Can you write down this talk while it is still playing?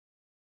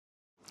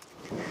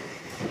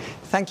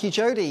Thank you,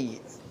 Jodie.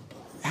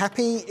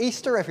 Happy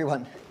Easter,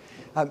 everyone.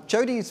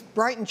 Jodie's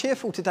bright and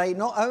cheerful today,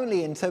 not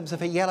only in terms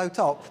of a yellow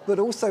top, but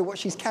also what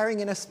she's carrying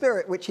in her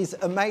spirit, which is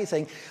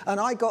amazing. And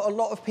I got a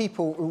lot of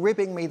people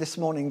ribbing me this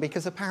morning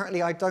because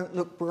apparently I don't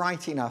look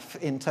bright enough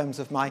in terms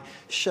of my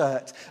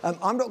shirt.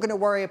 I'm not going to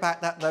worry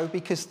about that, though,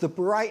 because the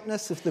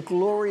brightness of the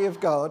glory of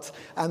God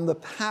and the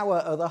power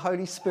of the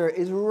Holy Spirit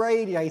is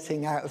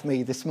radiating out of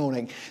me this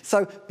morning.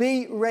 So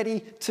be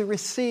ready to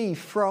receive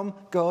from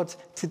God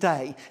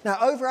today. Now,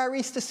 over our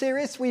Easter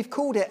series, we've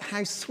called it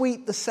How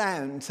Sweet the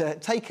Sound,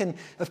 taken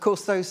of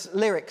course, those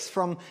lyrics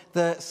from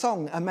the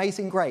song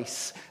Amazing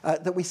Grace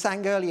that we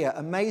sang earlier.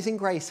 Amazing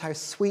Grace, how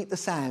sweet the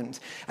sound.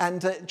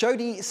 And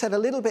Jodie said a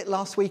little bit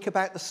last week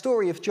about the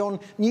story of John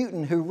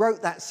Newton, who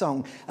wrote that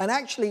song. And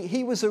actually,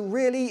 he was a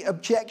really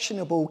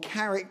objectionable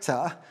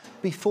character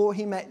before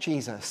he met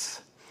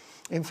Jesus.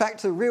 In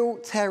fact, a real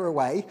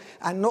tearaway,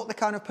 and not the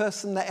kind of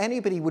person that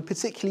anybody would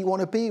particularly want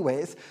to be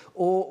with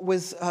or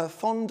was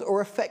fond or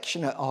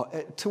affectionate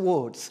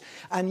towards.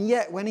 And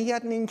yet, when he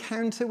had an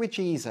encounter with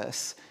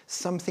Jesus,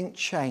 something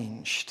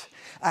changed.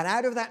 And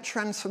out of that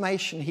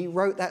transformation, he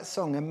wrote that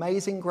song,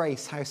 Amazing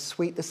Grace, how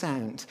sweet the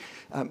sound,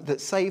 that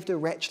saved a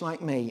wretch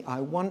like me.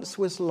 I once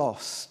was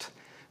lost,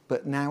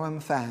 but now I'm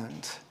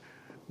found.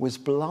 Was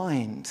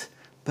blind,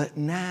 but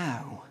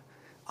now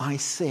I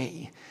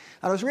see.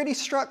 And I was really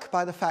struck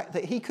by the fact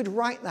that he could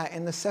write that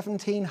in the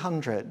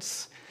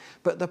 1700s,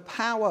 but the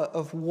power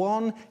of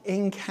one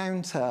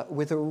encounter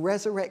with a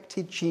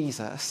resurrected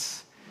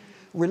Jesus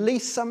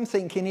released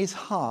something in his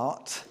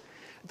heart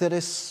that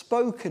has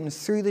spoken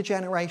through the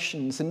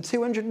generations. And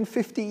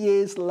 250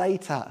 years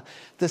later,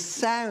 the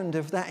sound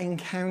of that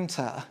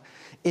encounter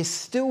is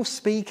still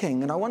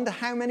speaking. And I wonder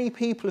how many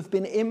people have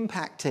been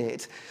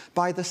impacted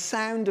by the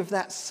sound of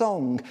that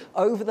song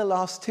over the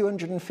last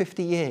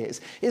 250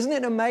 years. Isn't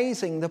it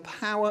amazing, the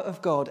power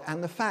of God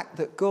and the fact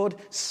that God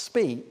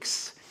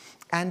speaks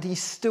and he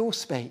still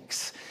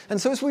speaks? And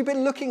so as we've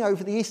been looking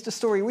over the Easter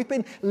story, we've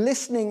been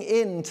listening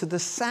in to the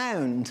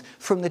sound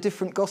from the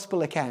different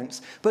gospel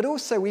accounts, but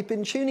also we've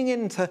been tuning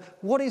in to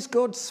what is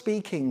God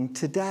speaking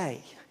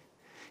today.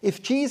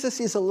 If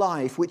Jesus is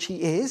alive, which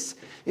he is,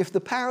 if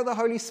the power of the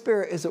Holy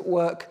Spirit is at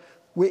work,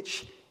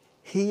 which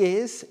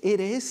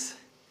it is,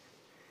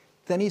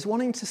 then he's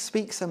wanting to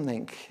speak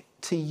something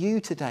to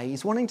you today.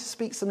 He's wanting to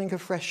speak something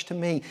afresh to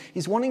me.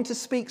 He's wanting to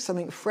speak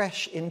something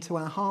fresh into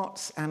our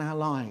hearts and our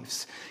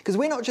lives. Because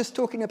we're not just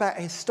talking about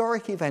a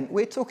historic event.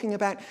 We're talking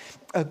about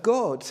a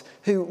God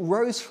who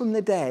rose from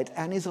the dead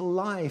and is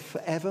alive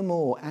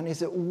forevermore and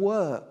is at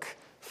work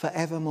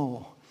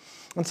forevermore.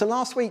 And so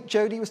last week,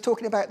 Jodie was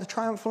talking about the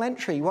triumphal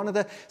entry. One of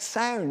the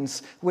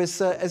sounds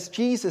was as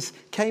Jesus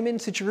came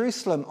into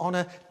Jerusalem on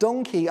a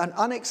donkey, an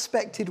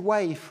unexpected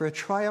way for a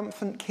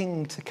triumphant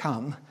king to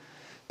come,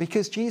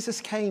 because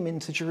Jesus came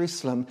into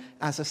Jerusalem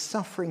as a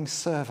suffering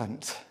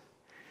servant.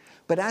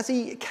 But as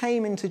he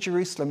came into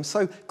Jerusalem,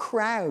 so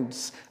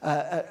crowds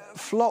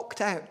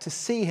flocked out to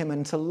see him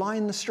and to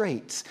line the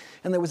streets.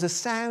 And there was a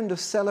sound of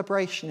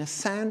celebration, a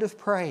sound of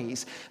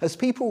praise, as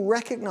people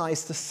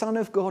recognized the Son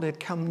of God had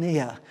come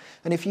near.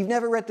 And if you've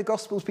never read the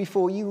Gospels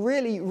before, you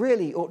really,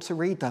 really ought to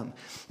read them.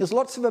 There's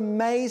lots of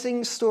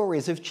amazing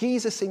stories of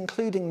Jesus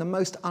including the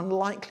most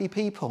unlikely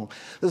people.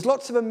 There's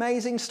lots of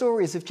amazing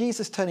stories of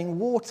Jesus turning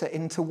water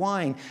into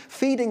wine,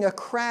 feeding a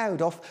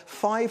crowd off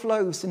 5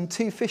 loaves and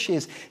 2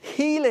 fishes,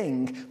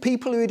 healing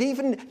people who had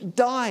even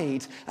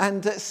died,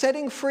 and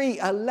setting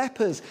free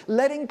lepers,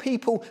 letting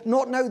people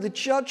not know the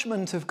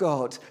judgment of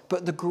God,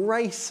 but the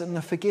grace and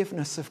the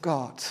forgiveness of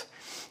God.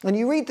 And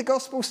you read the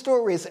gospel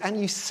stories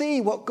and you see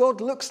what God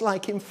looks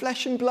like in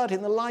flesh and blood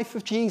in the life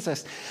of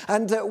Jesus.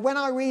 And when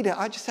I read it,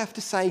 I just have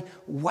to say,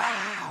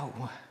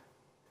 wow.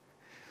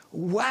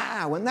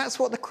 Wow. And that's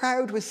what the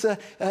crowd was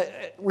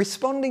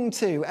responding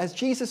to as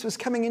Jesus was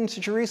coming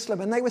into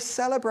Jerusalem, and they were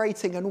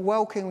celebrating and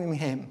welcoming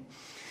him.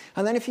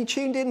 And then if you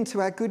tuned in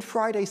to our Good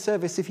Friday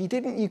service, if you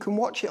didn't, you can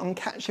watch it on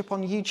Catch Up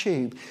on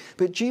YouTube.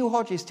 But Jew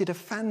Hodges did a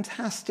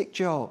fantastic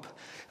job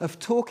of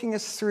talking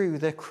us through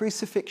the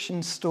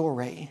crucifixion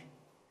story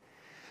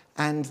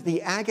and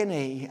the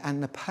agony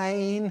and the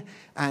pain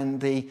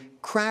and the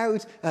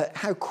crowd,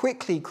 how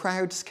quickly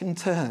crowds can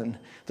turn.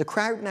 The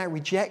crowd now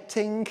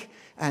rejecting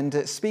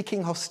and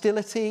speaking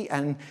hostility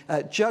and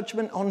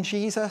judgment on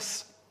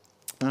Jesus,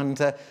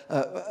 and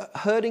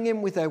hurting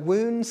him with their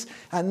wounds,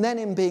 and then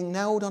him being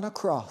nailed on a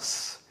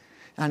cross,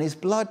 and his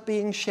blood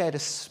being shed, a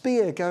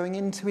spear going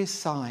into his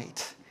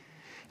side,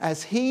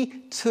 as he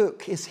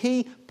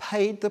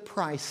paid the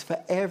price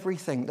for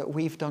everything that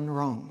we've done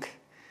wrong.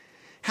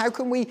 How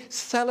can we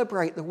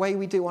celebrate the way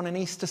we do on an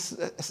Easter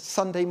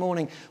Sunday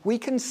morning? We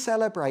can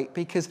celebrate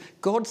because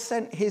God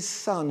sent his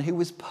Son, who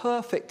was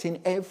perfect in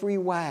every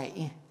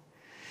way,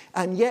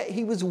 and yet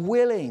he was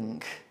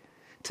willing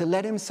to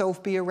let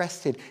himself be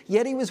arrested.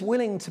 Yet he was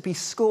willing to be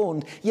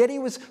scorned. Yet he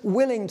was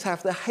willing to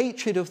have the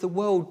hatred of the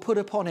world put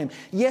upon him.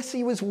 Yes,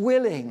 he was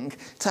willing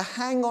to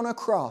hang on a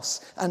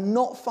cross and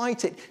not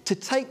fight it, to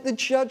take the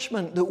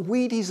judgment that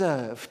we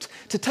deserved,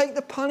 to take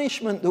the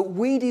punishment that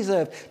we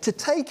deserved, to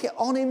take it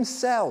on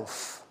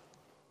himself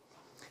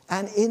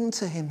and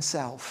into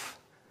himself.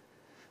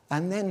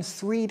 And then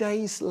 3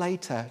 days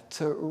later,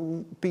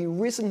 to be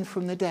risen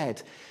from the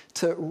dead,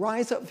 to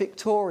rise up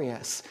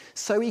victorious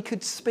so he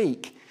could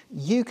speak,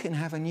 you can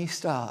have a new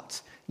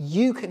start.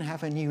 You can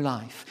have a new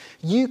life.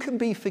 You can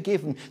be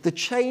forgiven. The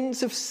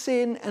chains of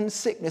sin and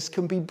sickness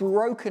can be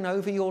broken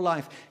over your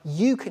life.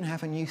 You can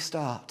have a new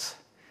start.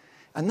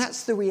 And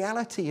that's the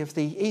reality of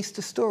the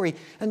Easter story.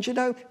 And you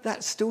know,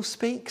 that still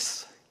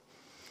speaks.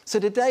 So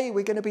today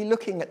we're going to be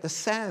looking at the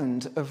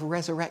sound of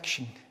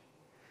resurrection.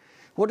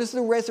 What does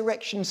the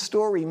resurrection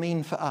story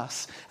mean for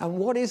us? And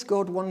what is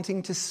God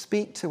wanting to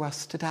speak to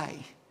us today?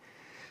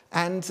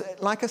 And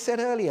like I said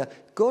earlier,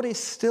 God is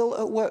still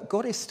at work.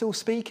 God is still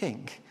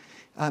speaking.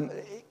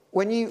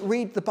 When you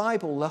read the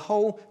Bible, the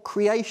whole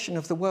creation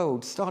of the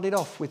world started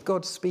off with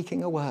God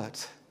speaking a word.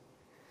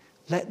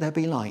 Let there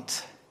be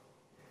light.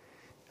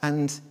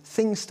 And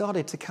things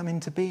started to come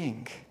into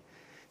being.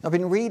 I've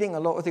been reading a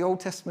lot of the Old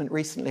Testament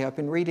recently. I've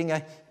been reading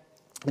a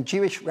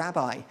Jewish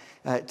rabbi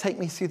take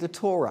me through the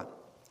Torah.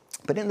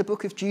 But in the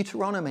book of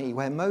Deuteronomy,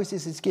 where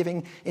Moses is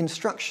giving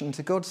instruction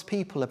to God's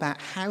people about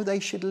how they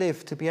should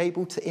live to be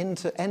able to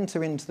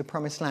enter into the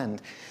promised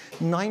land,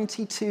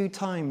 92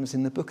 times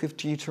in the book of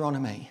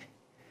Deuteronomy,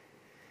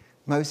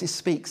 Moses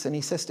speaks and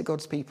he says to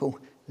God's people,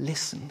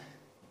 listen.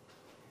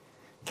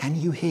 Can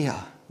you hear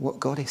what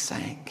God is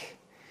saying?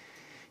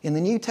 In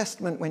the New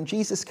Testament, when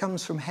Jesus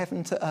comes from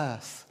heaven to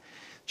earth,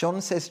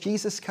 John says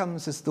Jesus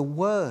comes as the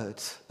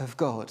Word of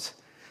God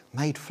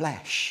made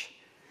flesh,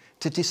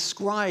 to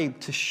describe,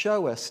 to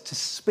show us, to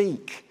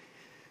speak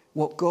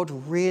what God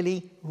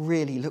really,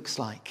 really looks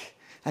like.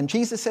 And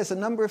Jesus says a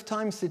number of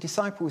times to the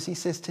disciples, he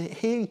says, to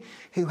he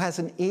who has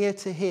an ear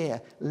to hear,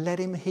 let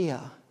him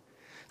hear.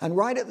 And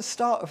right at the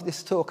start of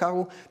this talk, I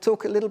will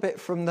talk a little bit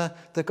from the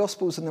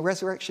Gospels and the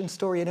resurrection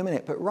story in a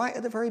minute, but right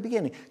at the very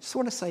beginning, I just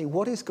want to say,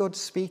 what is God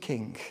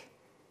speaking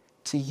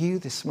to you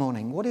this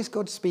morning? What is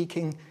God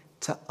speaking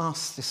to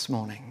us this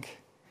morning?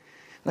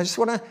 And I just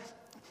want to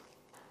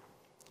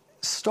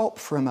stop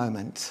for a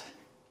moment,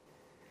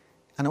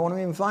 and I want to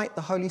invite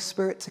the Holy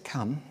Spirit to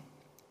come.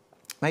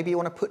 Maybe you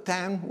want to put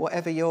down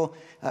whatever you're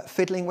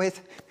fiddling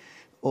with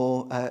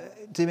or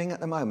doing at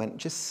the moment.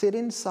 Just sit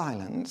in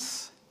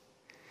silence,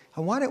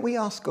 and why don't we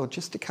ask God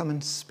just to come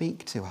and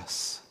speak to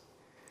us?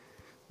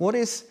 What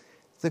is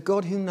the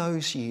God who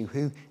knows you,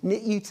 who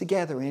knit you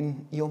together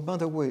in your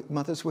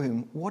mother's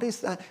womb? What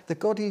is that? The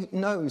God who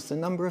knows the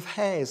number of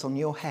hairs on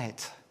your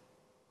head.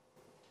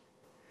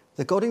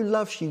 The God who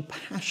loves you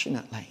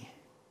passionately.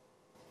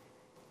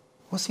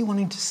 What's he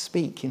wanting to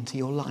speak into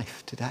your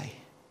life today?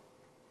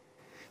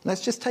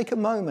 Let's just take a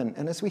moment,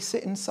 and as we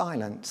sit in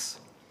silence,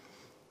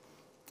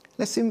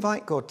 let's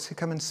invite God to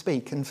come and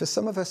speak. And for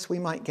some of us, we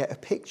might get a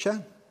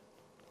picture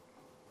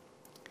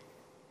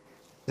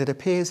that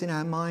appears in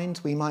our mind.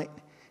 We might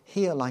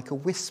hear like a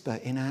whisper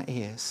in our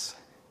ears.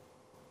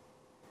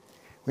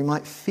 We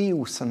might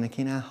feel something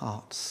in our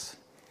hearts.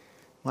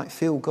 Might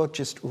feel God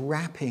just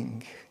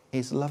wrapping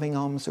his loving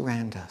arms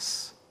around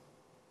us.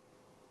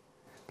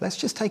 Let's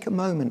just take a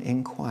moment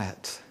in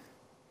quiet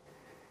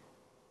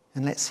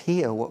and let's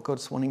hear what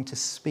God's wanting to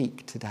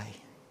speak today.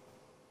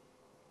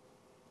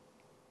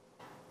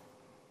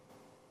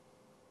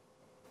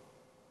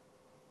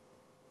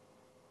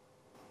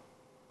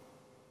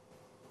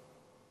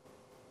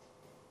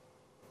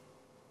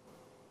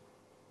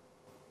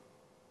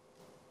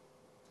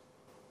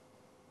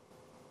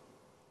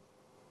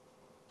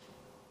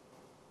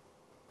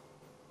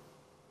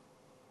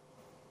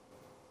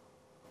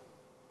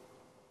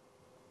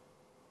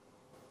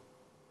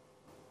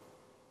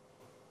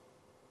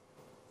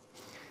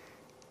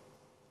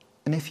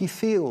 And if you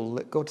feel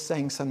that God's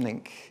saying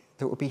something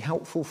that would be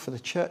helpful for the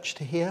church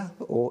to hear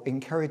or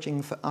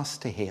encouraging for us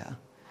to hear,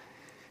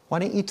 why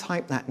don't you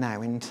type that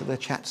now into the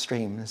chat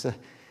stream? There's a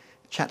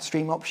chat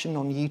stream option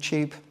on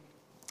YouTube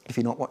if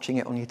you're not watching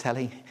it on your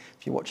telly,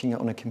 if you're watching it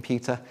on a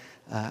computer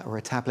or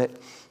a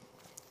tablet.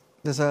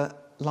 There's a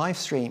live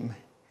stream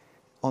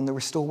on the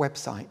Restore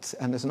website,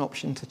 and there's an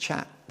option to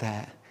chat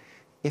there.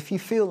 If you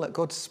feel that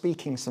God's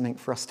speaking something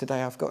for us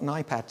today, I've got an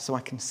iPad so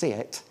I can see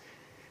it.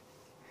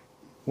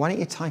 Why don't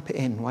you type it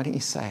in? Why don't you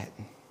say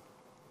it?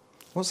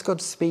 What's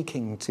God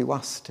speaking to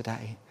us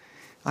today?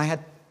 I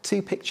had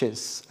two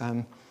pictures.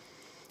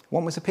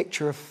 One was a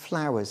picture of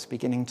flowers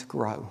beginning to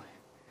grow.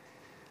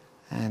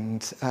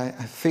 And I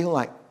feel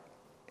like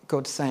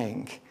God's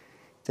saying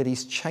that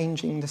he's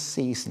changing the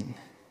season.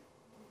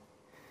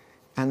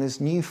 And there's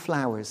new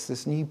flowers,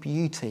 there's new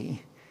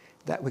beauty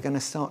that we're going to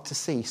start to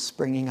see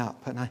springing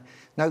up. And I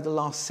know the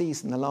last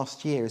season, the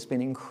last year has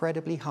been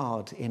incredibly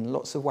hard in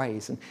lots of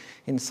ways. And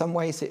in some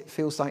ways it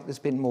feels like there's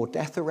been more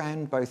death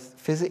around, both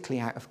physically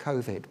out of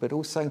COVID, but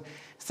also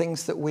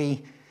things that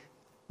we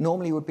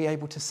normally would be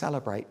able to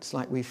celebrate. It's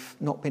like we've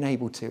not been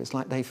able to. It's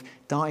like they've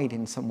died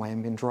in some way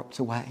and been dropped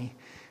away.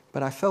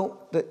 But I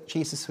felt that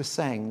Jesus was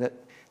saying that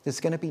there's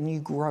going to be new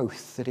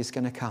growth that is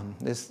going to come.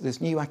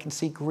 There's new, I can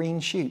see green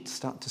shoots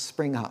start to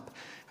spring up.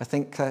 I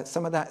think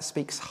some of that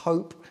speaks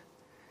hope.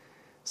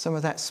 Some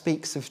of that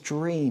speaks of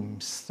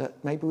dreams that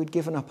maybe we'd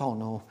given up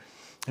on or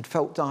had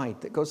felt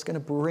died, that God's going to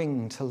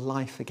bring to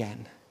life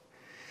again.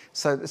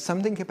 So there's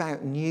something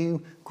about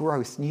new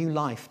growth, new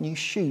life, new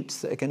shoots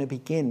that are going to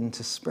begin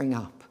to spring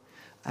up.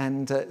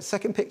 And the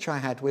second picture I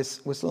had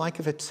was like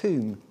of a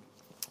tomb.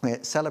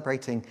 We're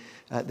celebrating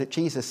that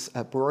Jesus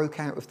broke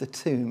out of the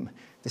tomb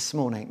this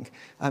morning.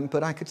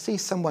 But I could see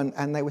someone,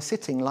 and they were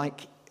sitting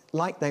like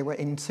they were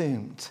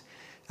entombed.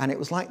 And it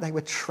was like they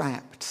were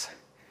trapped.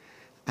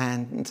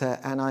 And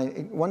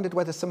I wondered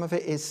whether some of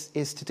it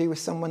is to do with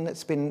someone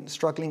that's been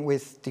struggling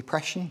with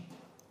depression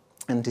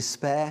and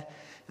despair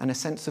and a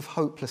sense of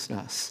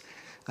hopelessness.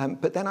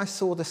 But then I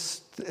saw the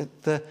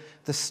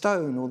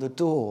stone or the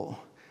door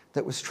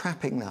that was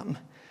trapping them.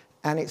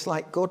 And it's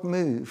like God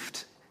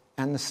moved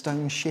and the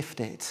stone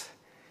shifted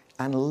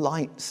and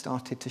light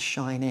started to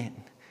shine in.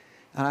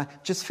 And I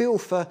just feel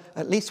for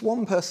at least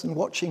one person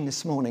watching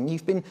this morning,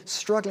 you've been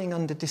struggling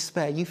under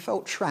despair. You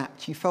felt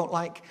trapped. You felt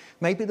like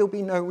maybe there'll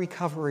be no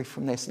recovery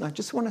from this. And I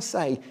just want to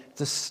say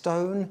the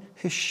stone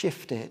has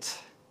shifted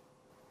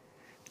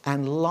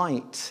and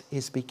light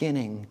is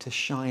beginning to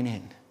shine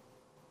in.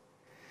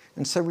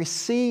 And so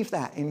receive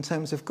that in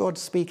terms of God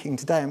speaking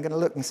today. I'm going to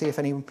look and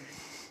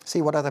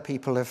see what other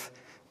people have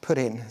put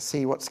in,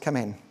 see what's come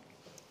in.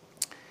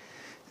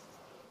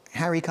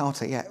 Harry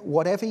Carter, yeah.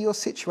 Whatever your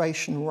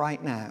situation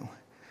right now,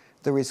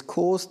 there is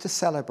cause to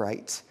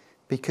celebrate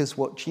because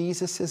what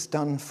Jesus has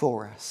done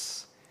for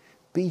us.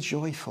 Be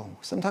joyful.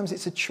 Sometimes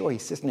it's a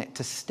choice, isn't it,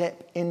 to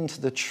step into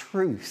the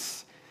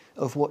truth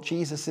of what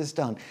Jesus has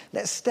done.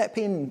 Let's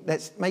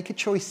make a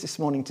choice this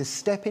morning to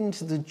step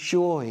into the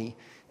joy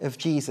of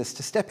Jesus,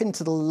 to step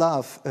into the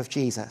love of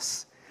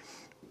Jesus.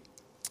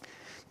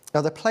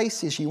 Are there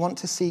places you want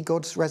to see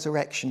God's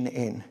resurrection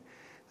in?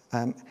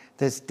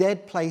 There's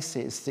dead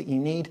places that you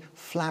need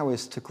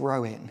flowers to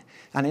grow in.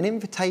 And an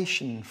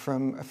invitation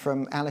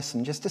from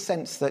Alison, just a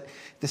sense that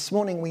this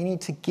morning we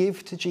need to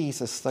give to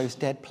Jesus those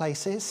dead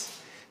places.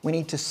 We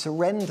need to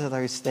surrender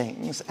those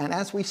things. And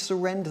as we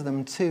surrender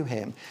them to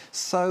him,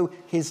 so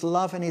his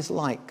love and his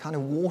light kind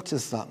of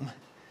waters them.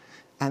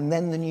 And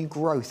then the new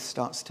growth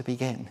starts to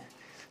begin.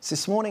 So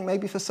this morning,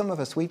 maybe for some of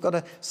us, we've got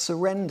to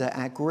surrender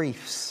our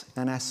griefs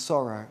and our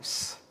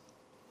sorrows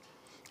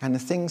and the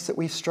things that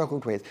we've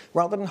struggled with.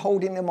 Rather than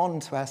holding them on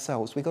to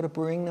ourselves, we've got to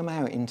bring them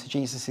out into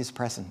Jesus'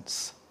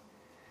 presence.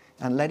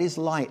 And let his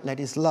light, let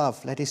his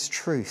love, let his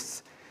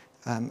truth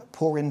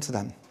pour into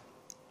them.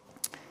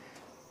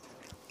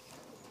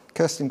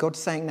 Kirsten, God's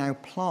saying now,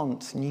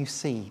 plant new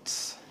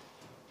seeds.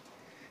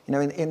 You know,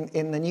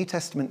 in the New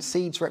Testament,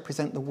 seeds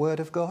represent the word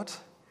of God.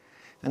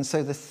 And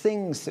so the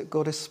things that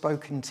God has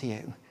spoken to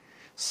you,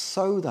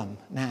 sow them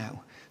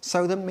now.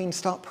 Sow them means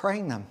start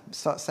praying them.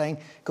 Start saying,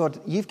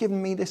 God, you've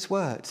given me this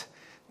word.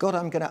 God,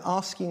 I'm going to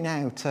ask you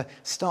now to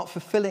start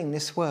fulfilling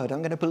this word. I'm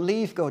going to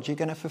believe, God, you're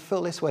going to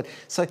fulfill this word.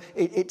 So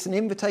it's an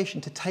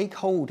invitation to take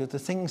hold of the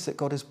things that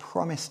God has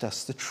promised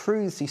us, the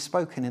truths he's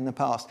spoken in the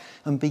past,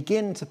 and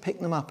begin to pick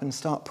them up and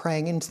start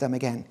praying into them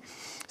again.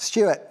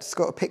 Stuart's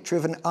got a picture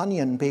of an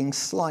onion being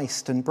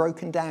sliced and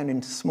broken down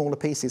into smaller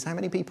pieces. How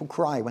many people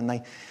cry when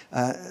they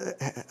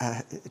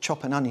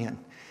chop an onion?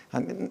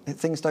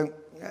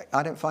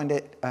 I don't find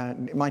it,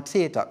 my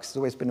tear ducts, there's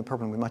always been a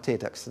problem with my tear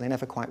ducts, so they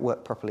never quite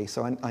work properly,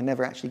 so I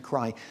never actually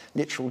cry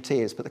literal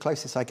tears, but the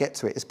closest I get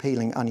to it is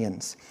peeling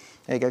onions.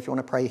 There you go, if you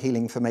want to pray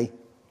healing for me.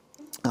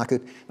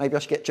 Maybe I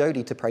should get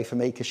Jodie to pray for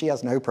me, because she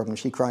has no problem.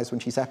 She cries when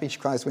she's happy, she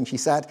cries when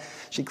she's sad,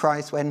 she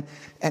cries when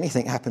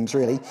anything happens,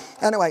 really.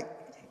 Anyway,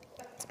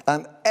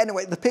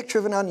 the picture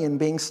of an onion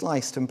being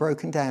sliced and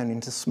broken down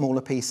into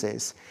smaller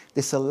pieces,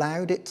 this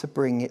allowed it to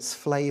bring its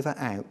flavour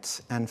out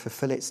and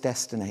fulfil its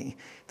destiny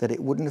that it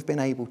wouldn't have been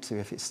able to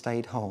if it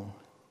stayed whole.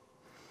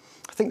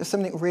 I think there's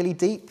something really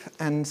deep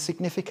and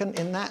significant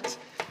in that.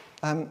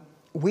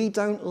 We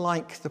don't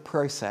like the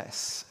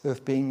process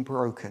of being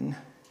broken,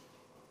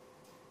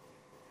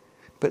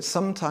 but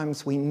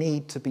sometimes we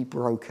need to be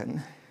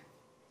broken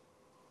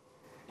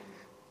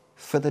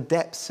for the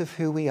depths of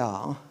who we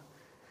are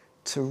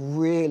to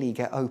really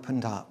get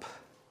opened up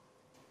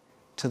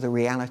to the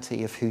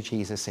reality of who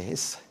Jesus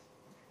is.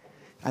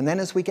 And then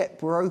as we get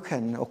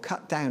broken or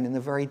cut down in the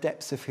very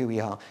depths of who we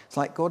are, it's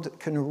like God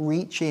can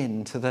reach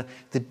into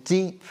the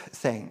deep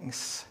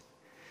things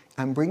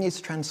and bring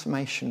his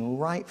transformation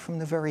right from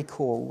the very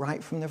core,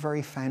 right from the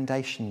very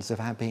foundations of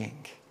our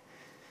being.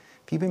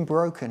 If you've been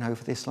broken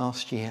over this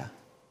last year,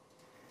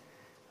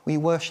 we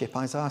worship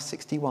Isaiah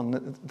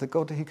 61, the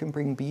God who can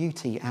bring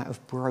beauty out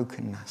of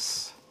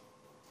brokenness.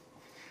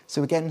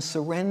 So again,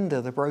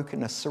 surrender the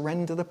brokenness,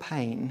 surrender the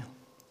pain,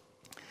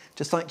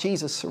 just like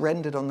Jesus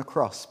surrendered on the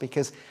cross,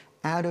 because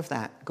out of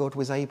that, God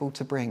was able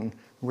to bring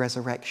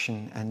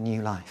resurrection and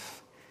new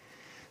life.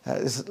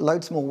 There's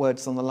loads more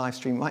words on the live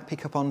stream. Might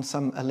pick up on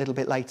some a little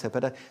bit later,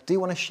 but I do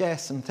want to share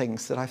some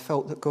things that I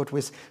felt that God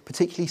was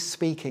particularly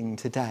speaking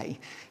today.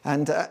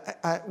 And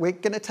we're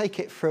going to take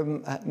it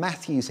from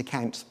Matthew's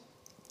account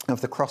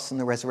of the cross and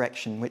the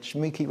resurrection, which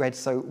Mookie read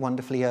so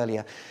wonderfully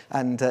earlier,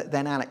 and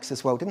then Alex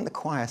as well. Didn't the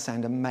choir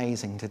sound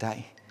amazing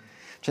today?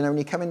 Do you know, when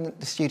you come in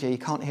the studio, you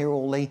can't hear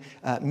all the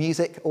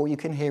music. All you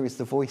can hear is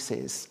the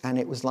voices, and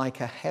it was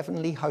like a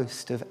heavenly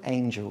host of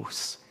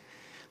angels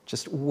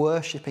just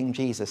worshipping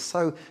Jesus.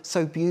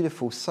 So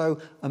beautiful,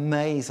 so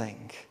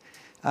amazing.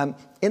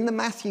 In the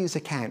Matthew's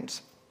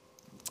account,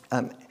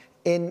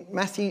 in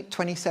Matthew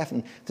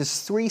 27,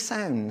 there's 3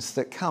 sounds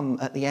that come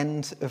at the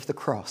end of the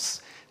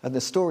cross,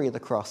 the story of the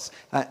cross.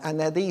 And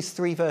they're these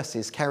 3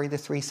 verses, carry the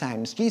 3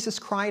 sounds. Jesus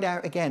cried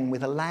out again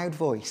with a loud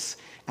voice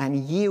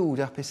and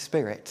yielded up his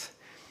spirit.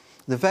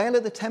 The veil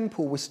of the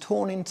temple was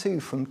torn in 2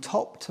 from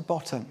top to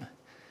bottom.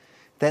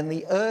 Then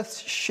the earth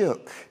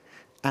shook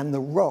and the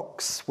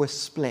rocks were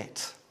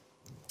split.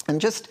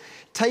 And just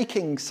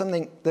taking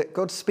something that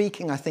God's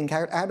speaking, I think,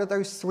 out of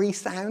those 3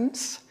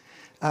 sounds.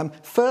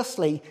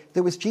 Firstly,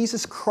 there was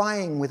Jesus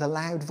crying with a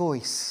loud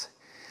voice.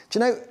 Do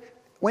you know,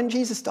 when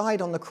Jesus died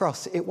on the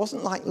cross, it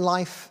wasn't like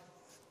life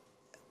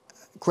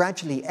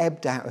gradually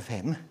ebbed out of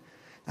him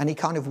and he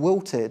kind of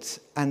wilted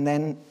and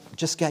then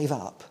just gave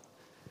up.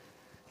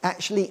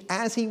 Actually,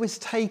 as he was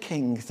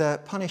taking the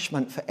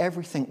punishment for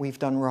everything we've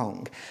done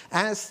wrong,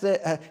 as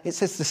it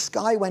says the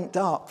sky went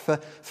dark for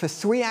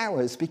 3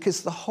 hours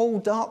because the whole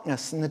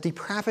darkness and the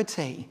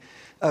depravity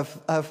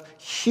of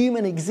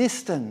human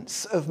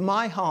existence, of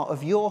my heart,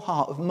 of your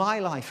heart, of my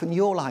life and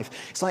your life,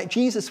 it's like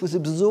Jesus was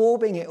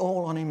absorbing it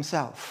all on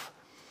himself.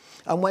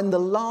 And when the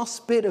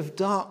last bit of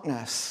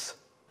darkness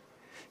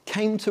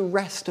came to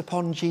rest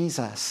upon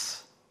Jesus,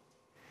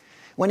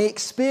 when he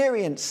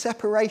experienced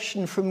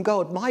separation from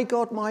God, my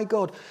God,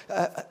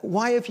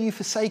 why have you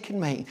forsaken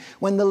me?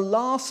 When the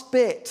last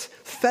bit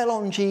fell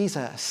on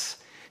Jesus,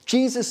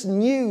 Jesus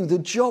knew the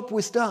job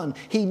was done.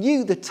 He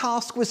knew the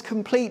task was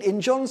complete. In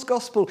John's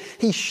Gospel,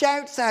 he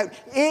shouts out,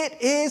 "It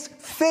is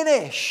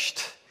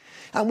finished."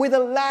 And with a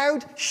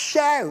loud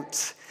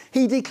shout,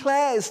 he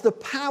declares the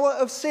power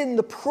of sin,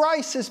 the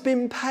price has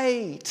been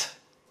paid,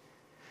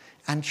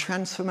 and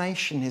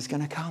transformation is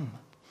going to come.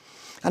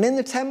 And in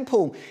the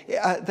temple,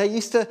 they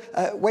used to,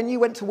 when you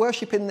went to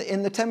worship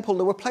in the temple,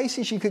 there were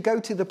places you could go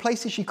to, the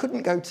places you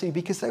couldn't go to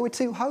because they were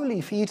too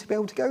holy for you to be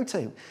able to go to.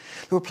 There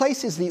were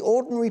places the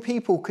ordinary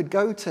people could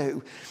go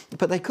to,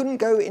 but they couldn't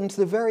go into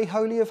the very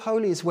holy of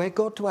holies where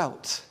God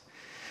dwelt.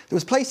 There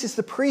was places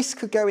the priests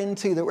could go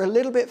into that were a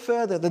little bit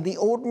further than the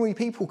ordinary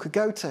people could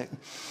go to.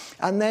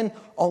 And then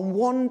on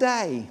one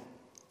day,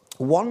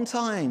 one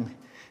time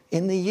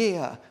in the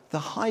year, the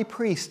high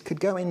priest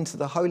could go into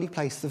the holy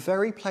place, the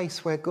very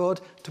place where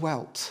God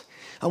dwelt.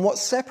 And what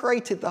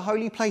separated the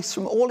holy place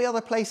from all the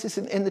other places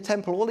in the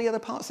temple, all the other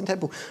parts in the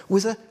temple,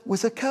 was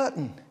a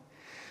curtain.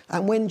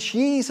 And when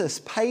Jesus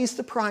pays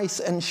the price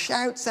and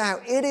shouts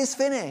out, "It is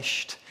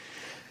finished,"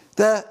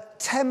 the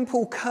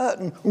temple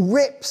curtain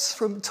rips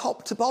from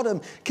top to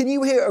bottom. Can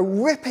you hear a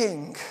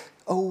ripping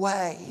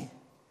away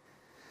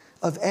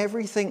of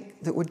everything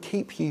that would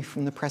keep you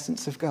from the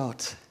presence of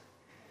God?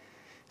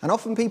 And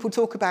often people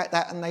talk about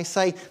that and they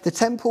say the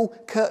temple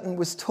curtain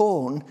was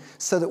torn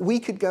so that we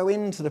could go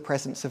into the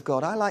presence of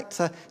God. I like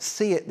to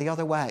see it the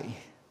other way.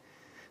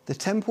 The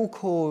temple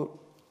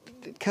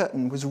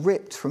curtain was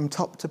ripped from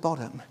top to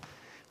bottom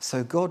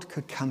so God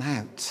could come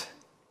out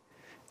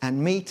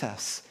and meet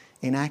us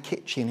in our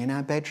kitchen, in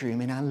our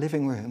bedroom, in our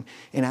living room,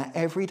 in our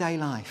everyday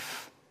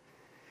life.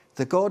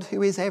 The God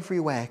who is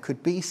everywhere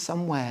could be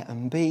somewhere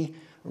and be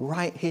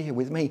right here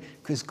with me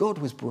because God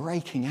was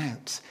breaking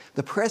out.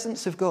 The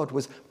presence of God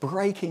was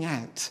breaking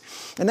out.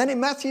 And then in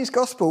Matthew's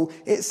Gospel,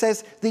 it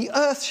says the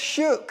earth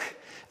shook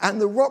and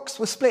the rocks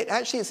were split.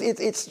 Actually,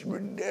 it's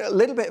a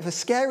little bit of a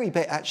scary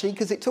bit, actually,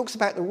 because it talks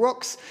about the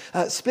rocks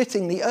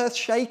splitting, the earth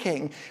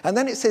shaking. And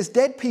then it says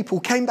dead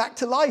people came back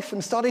to life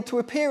and started to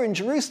appear in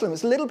Jerusalem.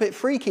 It's a little bit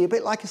freaky, a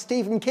bit like a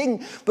Stephen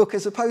King book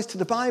as opposed to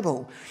the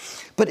Bible.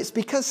 But it's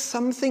because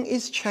something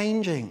is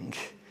changing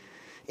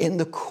in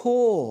the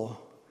core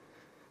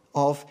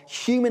of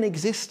human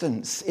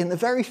existence, in the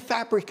very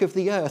fabric of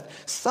the earth.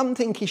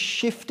 Something is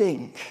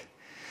shifting.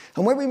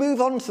 And when we move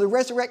on to the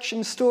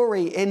resurrection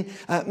story in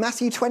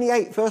Matthew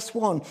 28, verse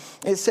 1,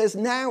 it says,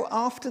 "Now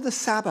after the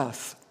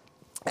Sabbath,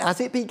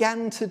 as it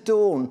began to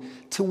dawn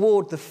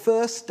toward the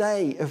first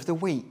day of the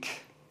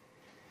week,"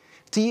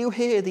 do you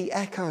hear the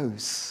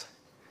echoes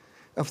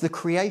of the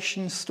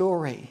creation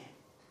story?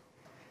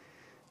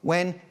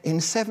 When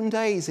in 7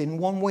 days, in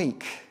 1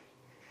 week,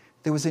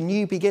 there was a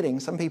new beginning.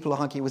 Some people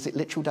argue, was it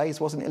literal days?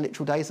 Wasn't it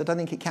literal days? I don't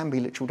think it can be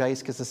literal days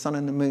because the sun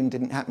and the moon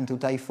didn't happen until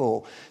day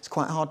 4. It's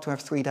quite hard to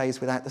have 3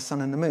 days without the sun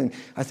and the moon.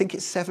 I think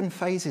it's 7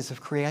 phases of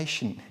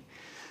creation.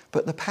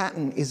 But the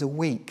pattern is a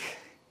week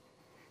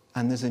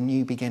and there's a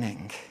new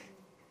beginning.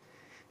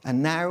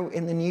 And now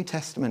in the New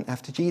Testament,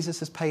 after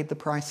Jesus has paid the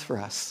price for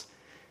us,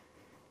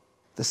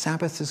 the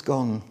Sabbath has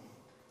gone.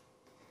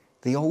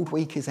 The old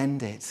week is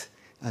ended.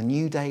 A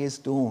new day is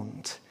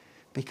dawned.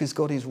 because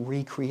God is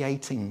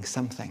recreating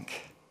something.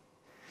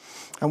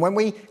 And when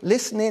we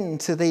listen in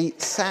to the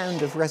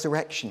sound of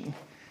resurrection,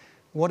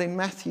 what in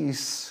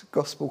Matthew's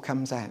gospel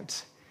comes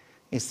out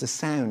is the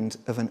sound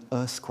of an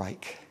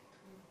earthquake.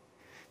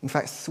 In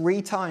fact,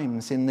 3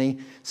 times in the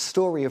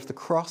story of the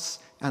cross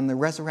and the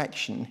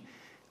resurrection,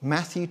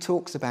 Matthew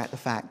talks about the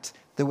fact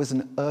there was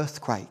an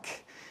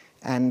earthquake.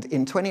 And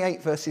in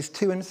 28 verses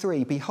 2 and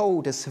 3,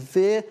 behold, a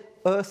severe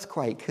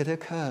earthquake had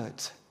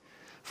occurred.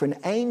 For an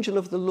angel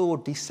of the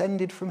Lord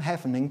descended from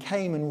heaven and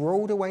came and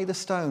rolled away the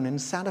stone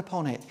and sat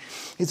upon it.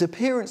 His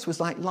appearance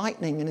was like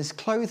lightning and his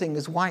clothing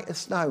as white as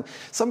snow.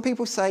 Some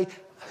people say,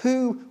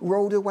 who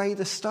rolled away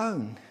the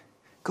stone?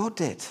 God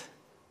did.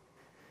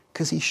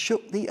 Because he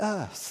shook the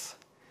earth.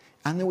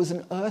 And there was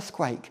an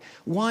earthquake.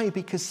 Why?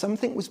 Because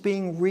something was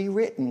being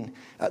rewritten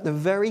at the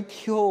very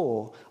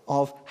core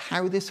of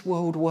how this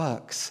world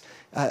works.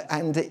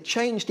 And it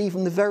changed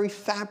even the very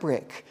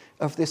fabric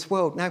of this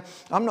world. Now,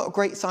 I'm not a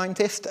great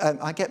scientist.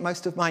 I get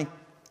most of my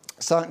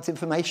science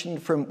information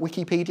from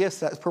Wikipedia,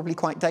 so that's probably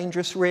quite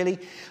dangerous, really.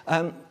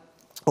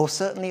 Or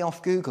certainly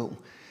off Google.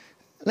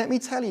 Let me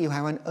tell you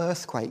how an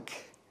earthquake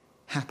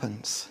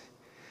happens.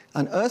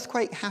 An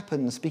earthquake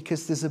happens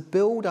because there's a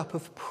build-up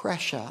of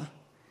pressure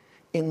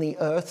in the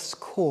Earth's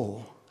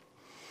core.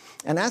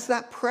 And as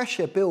that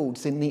pressure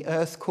builds in the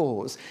Earth's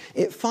cores,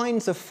 it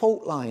finds a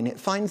fault line, it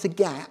finds a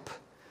gap,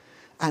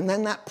 and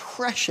then that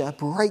pressure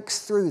breaks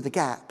through the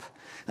gap.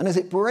 And as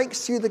it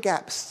breaks through the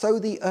gap, so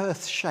the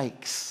Earth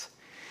shakes.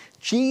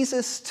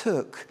 Jesus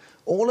took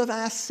all of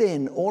our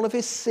sin, all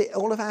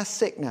of our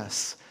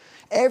sickness,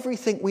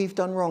 everything we've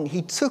done wrong,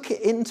 he took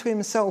it into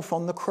himself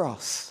on the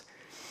cross.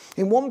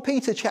 In 1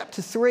 Peter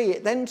chapter 3,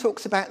 it then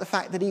talks about the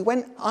fact that he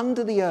went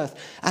under the earth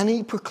and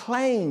he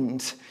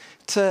proclaimed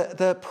to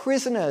the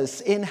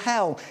prisoners in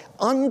hell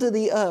under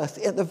the earth,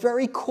 at the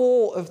very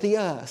core of the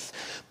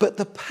earth. But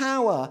the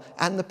power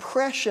and the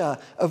pressure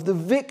of the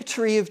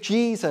victory of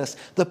Jesus,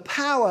 the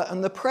power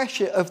and the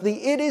pressure of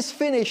the it is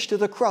finished of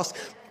the cross,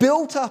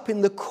 built up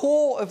in the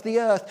core of the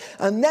earth.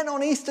 And then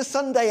on Easter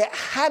Sunday, it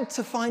had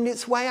to find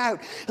its way out.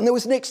 And there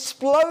was an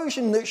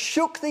explosion that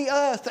shook the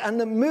earth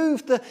and that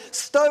moved the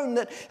stone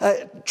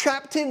that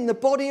trapped in the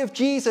body of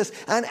Jesus.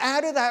 And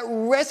out of that,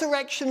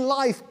 resurrection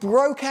life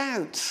broke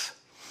out.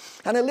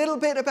 And a little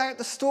bit about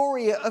the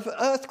story of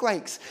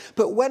earthquakes.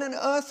 But when an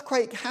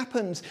earthquake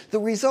happens, the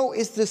result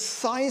is the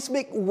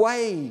seismic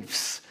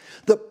waves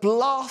that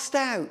blast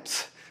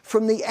out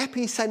from the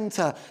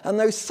epicenter. And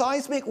those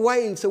seismic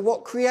waves are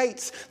what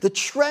creates the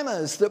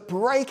tremors that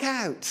break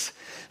out.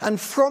 And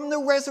from the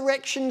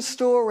resurrection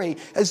story,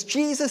 as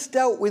Jesus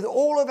dealt with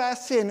all of our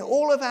sin,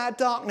 all of our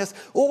darkness,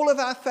 all of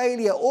our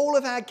failure, all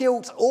of our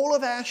guilt, all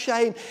of our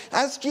shame,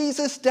 as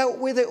Jesus dealt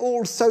with it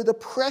all, so the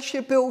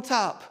pressure built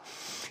up.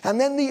 And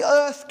then the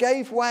earth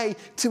gave way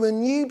to a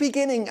new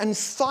beginning, and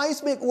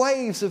seismic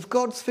waves of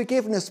God's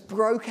forgiveness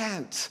broke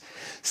out.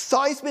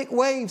 Seismic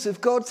waves of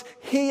God's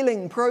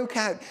healing broke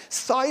out.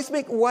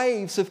 Seismic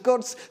waves of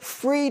God's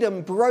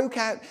freedom broke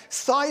out.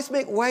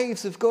 Seismic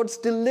waves of God's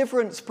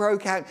deliverance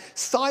broke out.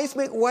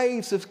 Seismic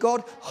waves of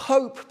God's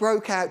hope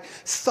broke out.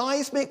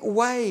 Seismic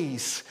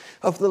waves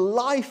of the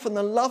life and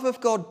the love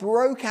of God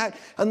broke out.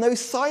 And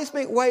those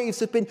seismic waves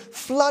have been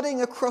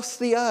flooding across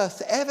the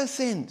earth ever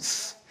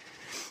since.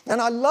 And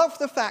I love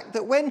the fact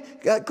that when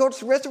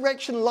God's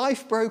resurrection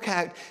life broke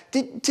out,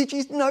 did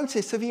you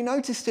notice, have you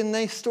noticed in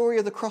the story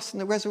of the cross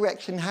and the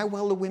resurrection how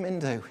well the women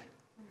do?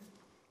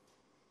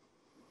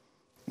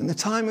 In the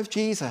time of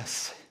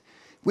Jesus,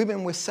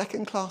 women were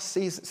second-class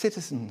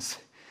citizens.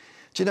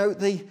 Do you know,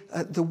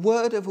 the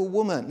word of a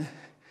woman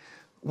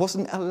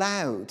wasn't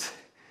allowed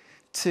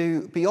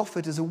to be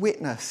offered as a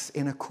witness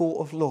in a court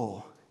of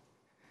law.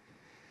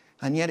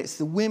 And yet it's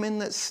the women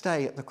that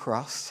stay at the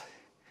cross.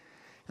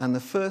 And the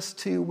first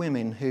 2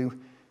 women who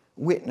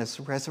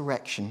witness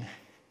resurrection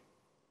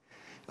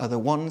are the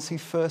ones who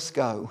first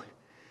go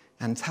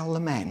and tell the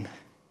men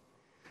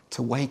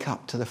to wake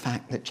up to the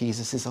fact that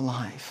Jesus is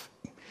alive.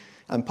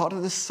 And part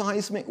of the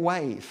seismic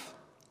wave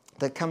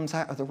that comes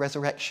out of the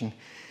resurrection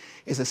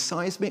is a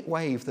seismic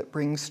wave that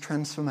brings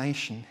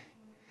transformation.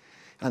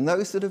 And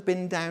those that have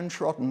been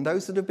downtrodden,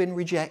 those that have been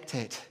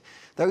rejected,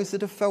 those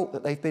that have felt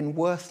that they've been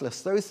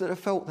worthless, those that have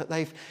felt that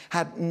they've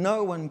had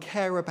no one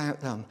care about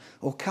them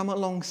or come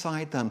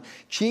alongside them,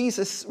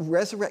 Jesus'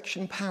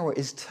 resurrection power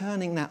is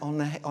turning that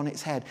on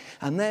its head.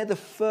 And they're the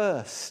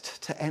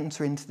first to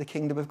enter into the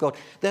kingdom of God.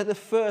 They're the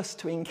first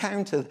to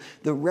encounter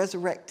the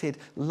resurrected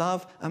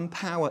love and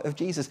power of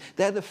Jesus.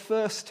 They're the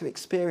first to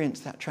experience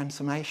that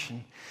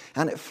transformation.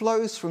 And it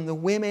flows from the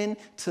women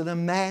to the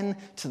men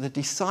to the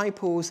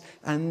disciples.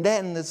 And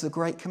then there's the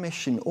Great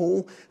Commission.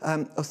 All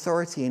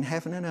authority in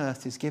heaven and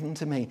earth is given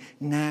to me.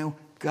 Now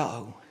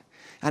go.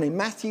 And in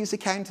Matthew's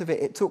account of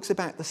it, it talks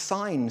about the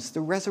signs,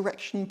 the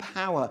resurrection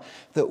power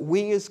that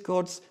we as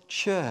God's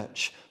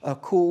church are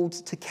called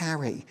to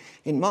carry.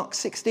 In Mark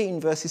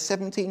 16, verses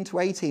 17 to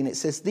 18, it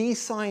says,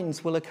 "These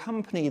signs will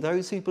accompany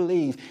those who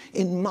believe.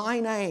 In my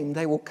name,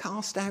 they will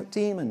cast out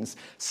demons."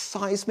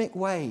 Seismic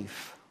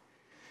wave.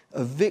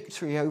 of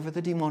victory over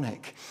the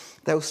demonic.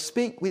 They'll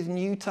speak with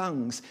new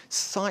tongues,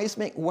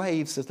 seismic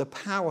waves of the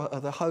power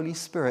of the Holy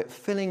Spirit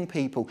filling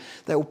people.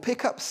 They'll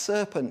pick up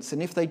serpents,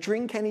 and if they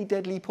drink any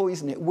deadly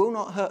poison, it will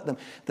not hurt them.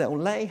 They'll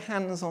lay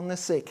hands on the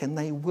sick, and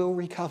they will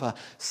recover.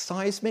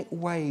 Seismic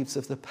waves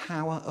of the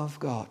power of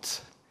God.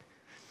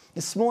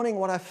 This morning,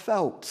 what I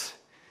felt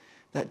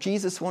that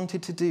Jesus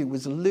wanted to do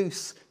was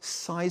loose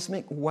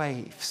seismic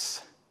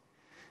waves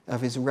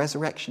of his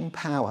resurrection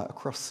power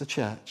across the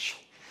church.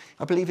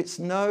 I believe it's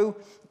no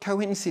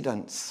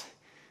coincidence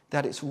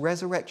that it's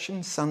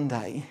Resurrection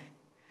Sunday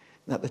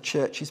that the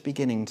church is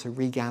beginning to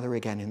regather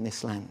again in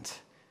this land.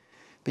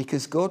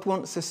 Because God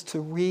wants us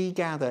to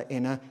regather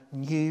in a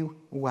new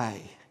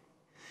way.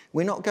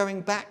 We're not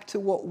going back to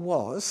what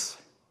was.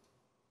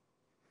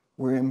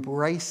 We're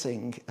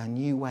embracing a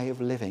new way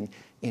of living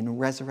in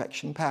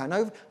resurrection power.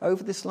 And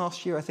over this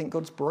last year, I think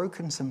God's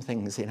broken some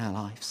things in our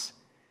lives.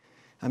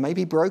 And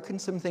maybe broken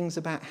some things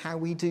about how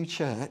we do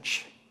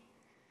church.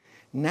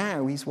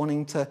 Now he's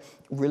wanting to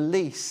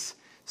release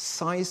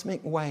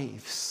seismic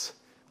waves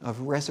of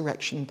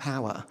resurrection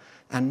power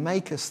and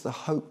make us the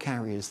hope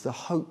carriers, the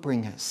hope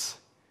bringers.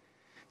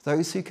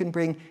 Those who can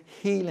bring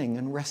healing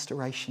and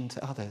restoration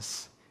to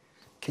others.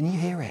 Can you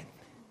hear it?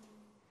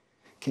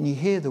 Can you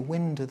hear the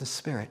wind of the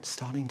Spirit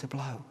starting to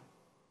blow?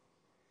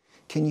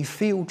 Can you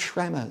feel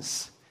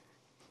tremors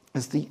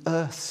as the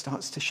earth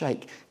starts to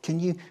shake? Can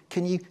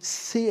you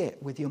see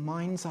it with your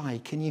mind's eye?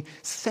 Can you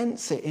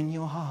sense it in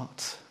your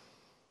heart?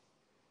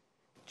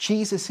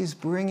 Jesus is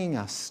bringing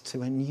us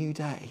to a new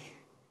day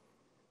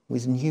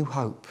with new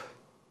hope,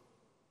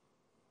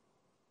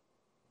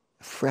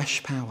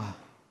 fresh power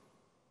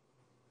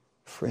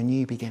for a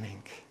new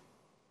beginning.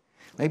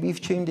 Maybe you've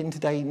tuned in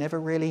today, never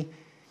really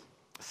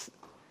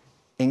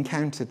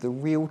encountered the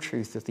real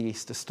truth of the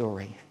Easter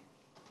story.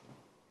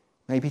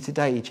 Maybe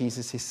today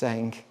Jesus is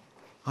saying,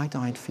 I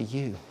died for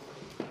you.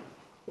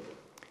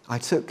 I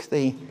took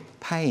the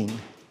pain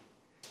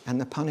and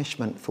the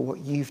punishment for what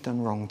you've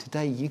done wrong.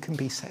 Today you can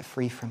be set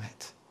free from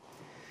it.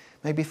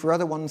 Maybe for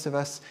other ones of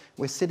us,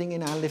 we're sitting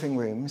in our living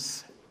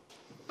rooms,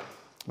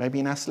 maybe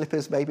in our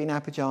slippers, maybe in our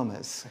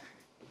pajamas,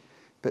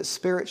 but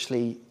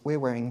spiritually we're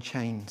wearing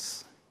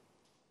chains.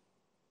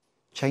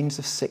 Chains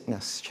of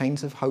sickness,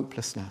 chains of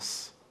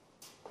hopelessness.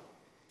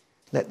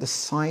 Let the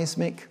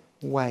seismic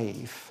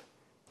wave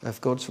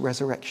of God's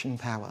resurrection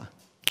power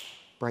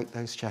break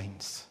those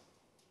chains.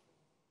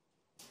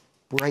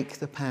 Break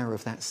the power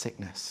of that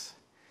sickness.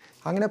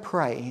 I'm going to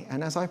pray,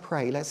 and as I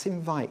pray, let's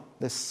invite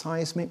the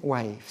seismic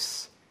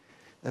waves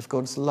of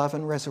God's love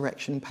and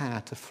resurrection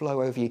power to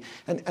flow over you.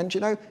 And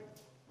you know,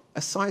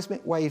 a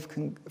seismic wave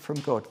from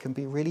God can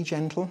be really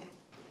gentle.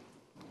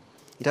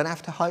 You don't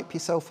have to hype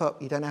yourself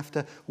up. You don't have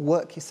to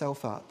work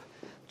yourself up.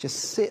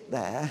 Just sit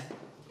there,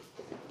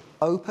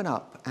 open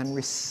up, and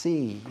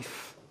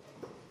receive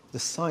the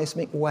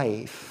seismic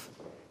wave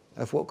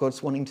of what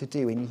God's wanting to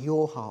do in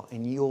your heart,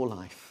 in your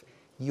life,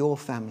 your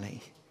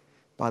family,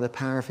 by the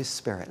power of his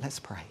Spirit. Let's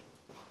pray.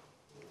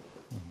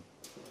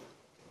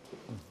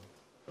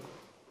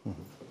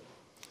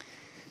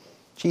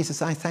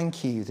 Jesus, I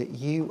thank you that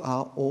you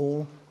are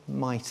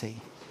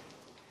almighty,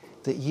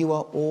 that you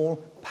are all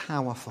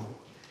powerful.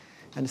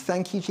 And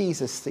thank you,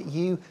 Jesus, that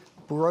you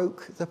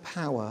broke the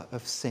power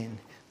of sin.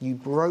 You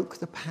broke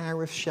the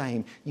power of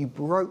shame. You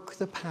broke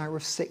the power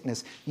of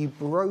sickness. You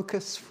broke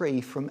us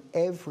free from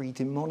every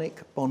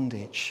demonic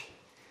bondage.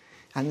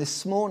 And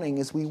this morning,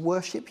 as we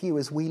worship you,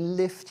 as we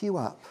lift you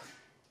up,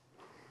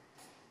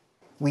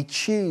 we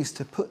choose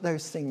to put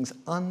those things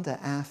under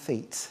our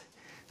feet.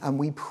 And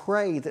we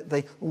pray that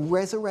the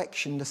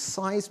resurrection, the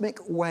seismic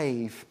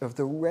wave of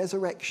the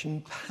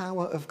resurrection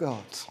power of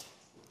God,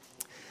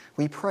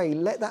 we pray,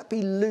 let that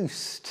be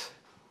loosed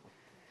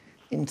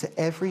into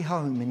every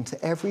home,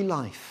 into every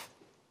life.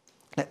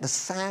 Let the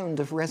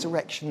sound of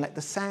resurrection, let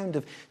the sound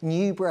of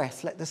new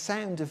breath, let the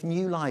sound of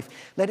new life,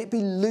 let it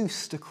be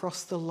loosed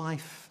across the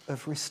life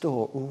of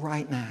Restore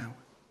right now.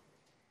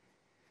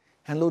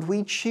 And Lord,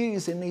 we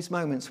choose in these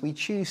moments, we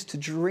choose to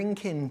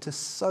drink in, to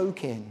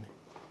soak in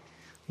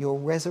your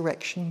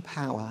resurrection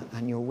power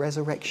and your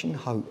resurrection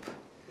hope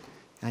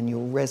and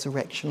your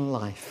resurrection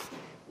life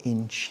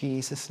in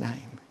Jesus'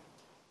 name.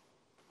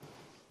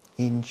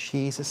 In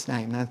Jesus'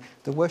 name. Now,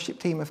 the worship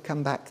team have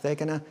come back. They're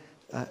going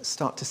to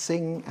start to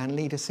sing and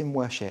lead us in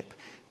worship.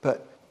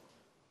 But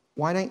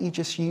why don't you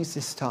just use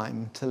this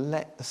time to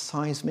let the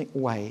seismic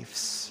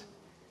waves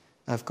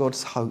of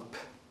God's hope,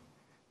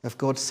 of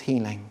God's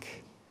healing,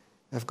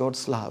 of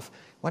God's love,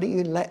 why don't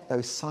you let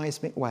those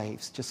seismic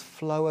waves just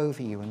flow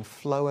over you and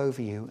flow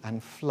over you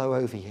and flow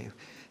over you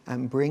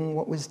and bring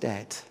what was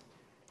dead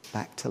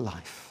back to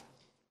life.